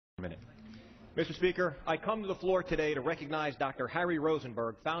minute. Mr. Speaker, I come to the floor today to recognize Dr. Harry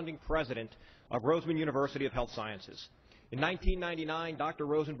Rosenberg, founding president of Roseman University of Health Sciences. In 1999, Dr.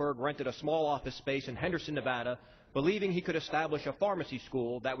 Rosenberg rented a small office space in Henderson, Nevada, believing he could establish a pharmacy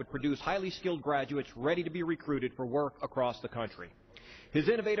school that would produce highly skilled graduates ready to be recruited for work across the country. His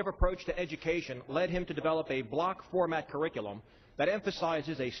innovative approach to education led him to develop a block format curriculum that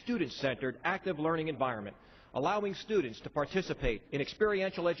emphasizes a student-centered, active learning environment, allowing students to participate in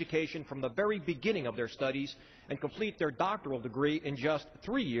experiential education from the very beginning of their studies and complete their doctoral degree in just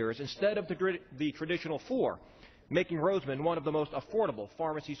 3 years instead of the traditional 4, making Roseman one of the most affordable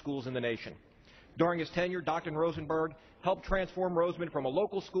pharmacy schools in the nation. During his tenure, Dr. Rosenberg helped transform Roseman from a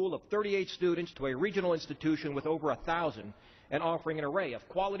local school of 38 students to a regional institution with over 1,000 and offering an array of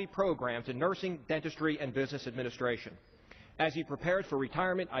quality programs in nursing, dentistry, and business administration. As he prepares for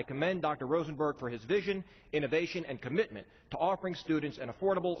retirement, I commend Dr. Rosenberg for his vision, innovation, and commitment to offering students an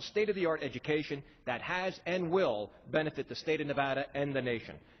affordable, state-of-the-art education that has and will benefit the state of Nevada and the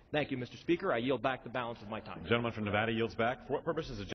nation. Thank you, Mr. Speaker. I yield back the balance of my time. The gentleman from Nevada yields back. For what purposes?